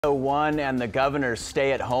One and the governor's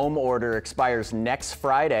stay-at-home order expires next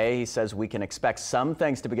Friday. He says we can expect some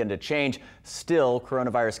things to begin to change. Still,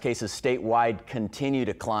 coronavirus cases statewide continue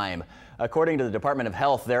to climb. According to the Department of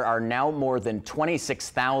Health, there are now more than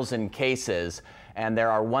 26,000 cases, and there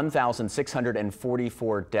are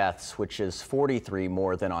 1,644 deaths, which is 43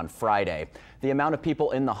 more than on Friday. The amount of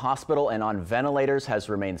people in the hospital and on ventilators has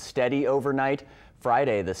remained steady overnight.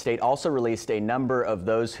 Friday, the state also released a number of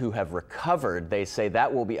those who have recovered. They say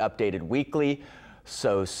that will be updated weekly.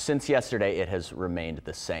 So since yesterday, it has remained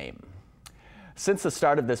the same. Since the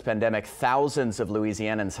start of this pandemic, thousands of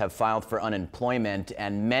Louisianans have filed for unemployment,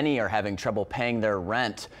 and many are having trouble paying their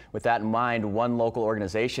rent. With that in mind, one local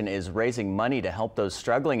organization is raising money to help those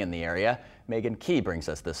struggling in the area. Megan Key brings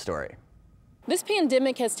us this story. This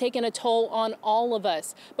pandemic has taken a toll on all of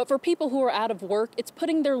us, but for people who are out of work, it's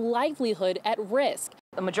putting their livelihood at risk.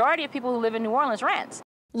 The majority of people who live in New Orleans rent.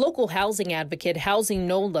 Local housing advocate Housing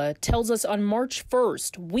NOLA tells us on March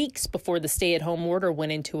 1st, weeks before the stay-at-home order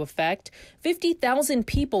went into effect, 50,000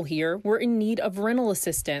 people here were in need of rental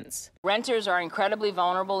assistance. Renters are incredibly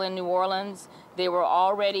vulnerable in New Orleans. They were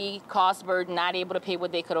already cost burdened, not able to pay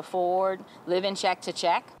what they could afford, living check to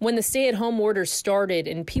check. When the stay-at-home order started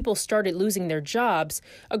and people started losing their jobs,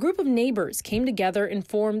 a group of neighbors came together and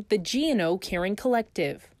formed the G&O Caring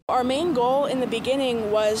Collective. Our main goal in the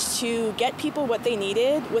beginning was to get people what they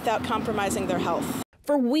needed without compromising their health.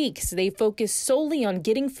 For weeks, they focused solely on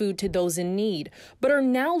getting food to those in need, but are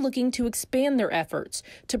now looking to expand their efforts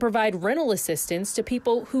to provide rental assistance to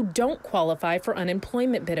people who don't qualify for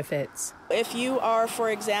unemployment benefits. If you are, for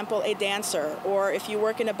example, a dancer, or if you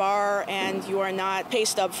work in a bar and you are not pay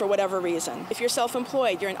stub for whatever reason, if you're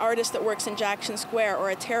self-employed, you're an artist that works in Jackson Square or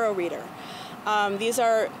a tarot reader, these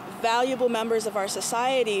are valuable members of our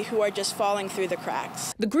society who are just falling through the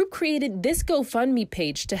cracks. The group created this GoFundMe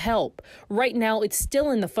page to help. Right now, it's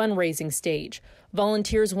still in the fundraising stage.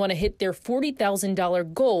 Volunteers want to hit their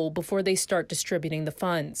 $40,000 goal before they start distributing the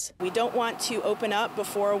funds. We don't want to open up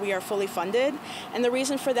before we are fully funded, and the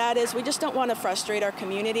reason for that is we just don't want to frustrate our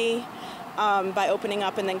community by opening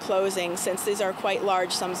up and then closing, since these are quite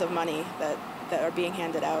large sums of money that are being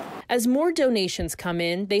handed out. As more donations come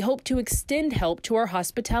in, they hope to extend help to our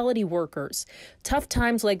hospitality workers. Tough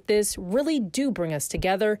times like this really do bring us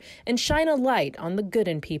together and shine a light on the good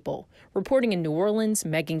in people. Reporting in New Orleans,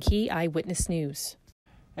 Megan Key, Eyewitness News.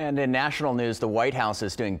 And in national news, the White House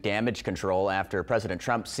is doing damage control after President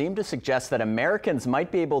Trump seemed to suggest that Americans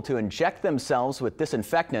might be able to inject themselves with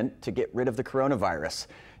disinfectant to get rid of the coronavirus.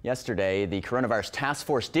 Yesterday, the coronavirus task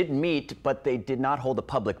force did meet, but they did not hold a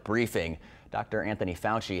public briefing. Dr. Anthony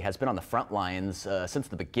Fauci has been on the front lines since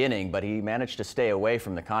the beginning, but he managed to stay away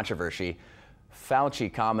from the controversy.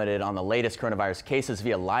 Fauci commented on the latest coronavirus cases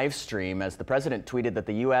via live stream as the president tweeted that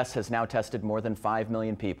the U.S. has now tested more than 5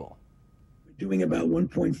 million people. We're doing about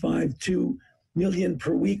 1.52 million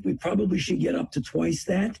per week. We probably should get up to twice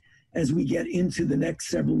that as we get into the next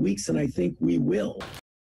several weeks, and I think we will.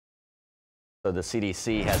 So the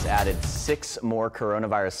CDC has added 6 more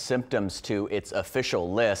coronavirus symptoms to its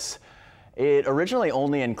official list. It originally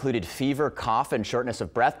only included fever, cough, and shortness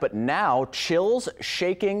of breath, but now chills,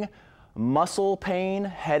 shaking, muscle pain,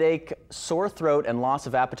 headache, sore throat, and loss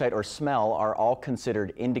of appetite or smell are all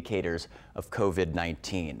considered indicators of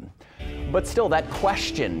COVID-19. But still, that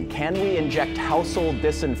question, can we inject household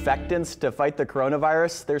disinfectants to fight the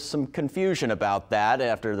coronavirus? There's some confusion about that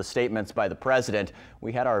after the statements by the president.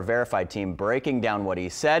 We had our verified team breaking down what he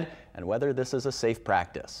said and whether this is a safe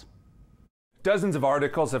practice. Dozens of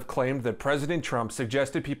articles have claimed that President Trump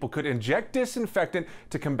suggested people could inject disinfectant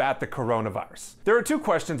to combat the coronavirus. There are 2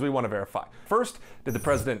 questions we want to verify. First, did the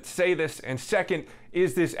president say this? And second,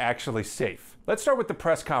 is this actually safe? Let's start with the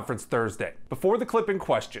press conference Thursday. Before the clip in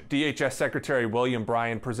question, DHS Secretary William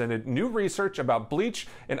Bryan presented new research about bleach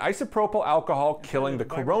and isopropyl alcohol killing the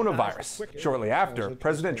coronavirus. Shortly after,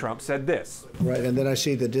 President Trump said this. Right, and then I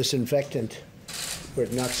see the disinfectant where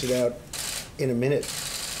it knocks it out in a minute,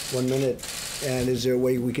 1 minute. And is there a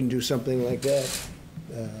way we can do something like that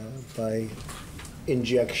by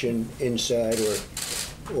injection inside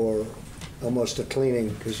or almost a cleaning?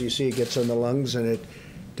 Because you see it gets on the lungs and it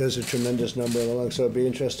does a tremendous number of the lungs. So it'd be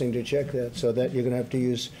interesting to check that. So that you're going to have to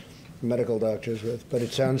use medical doctors with. But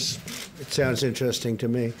it sounds interesting to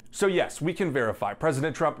me. So yes, we can verify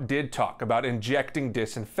President Trump did talk about injecting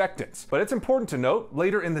disinfectants. But it's important to note,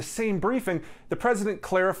 later in the same briefing, the president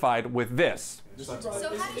clarified with this. So how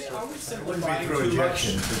do you simplify through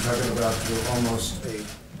injection? We're talking about almost a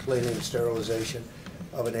cleaning, sterilization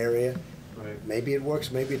of an area. Maybe it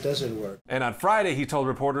works, maybe it doesn't work. And on Friday, he told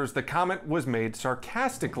reporters the comment was made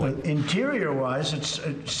sarcastically. Interior-wise,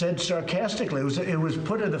 it said sarcastically. It was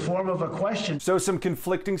put in the form of a question. So some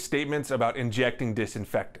conflicting statements about injecting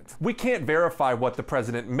disinfectants. We can't verify what the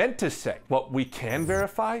president meant to say. What we can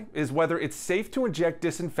verify is whether it's safe to inject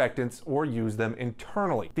disinfectants or use them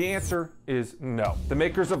internally. The answer is no. The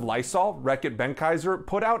makers of Lysol, Reckitt Benckiser,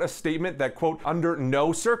 put out a statement that, quote, under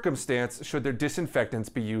no circumstance should their disinfectants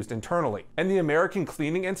be used internally. And the American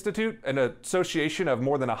Cleaning Institute, an association of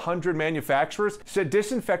more than 100 manufacturers, said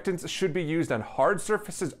disinfectants should be used on hard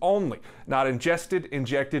surfaces only, not ingested,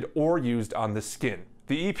 injected, or used on the skin.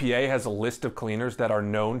 The EPA has a list of cleaners that are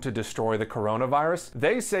known to destroy the coronavirus.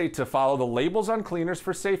 They say to follow the labels on cleaners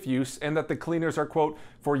for safe use and that the cleaners are, quote,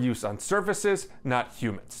 for use on surfaces, not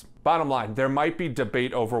humans. Bottom line, there might be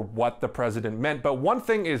debate over what the president meant, but one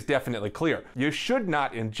thing is definitely clear. You should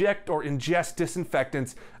not inject or ingest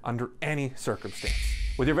disinfectants under any circumstance.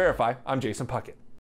 With your Verify, I'm Jason Puckett.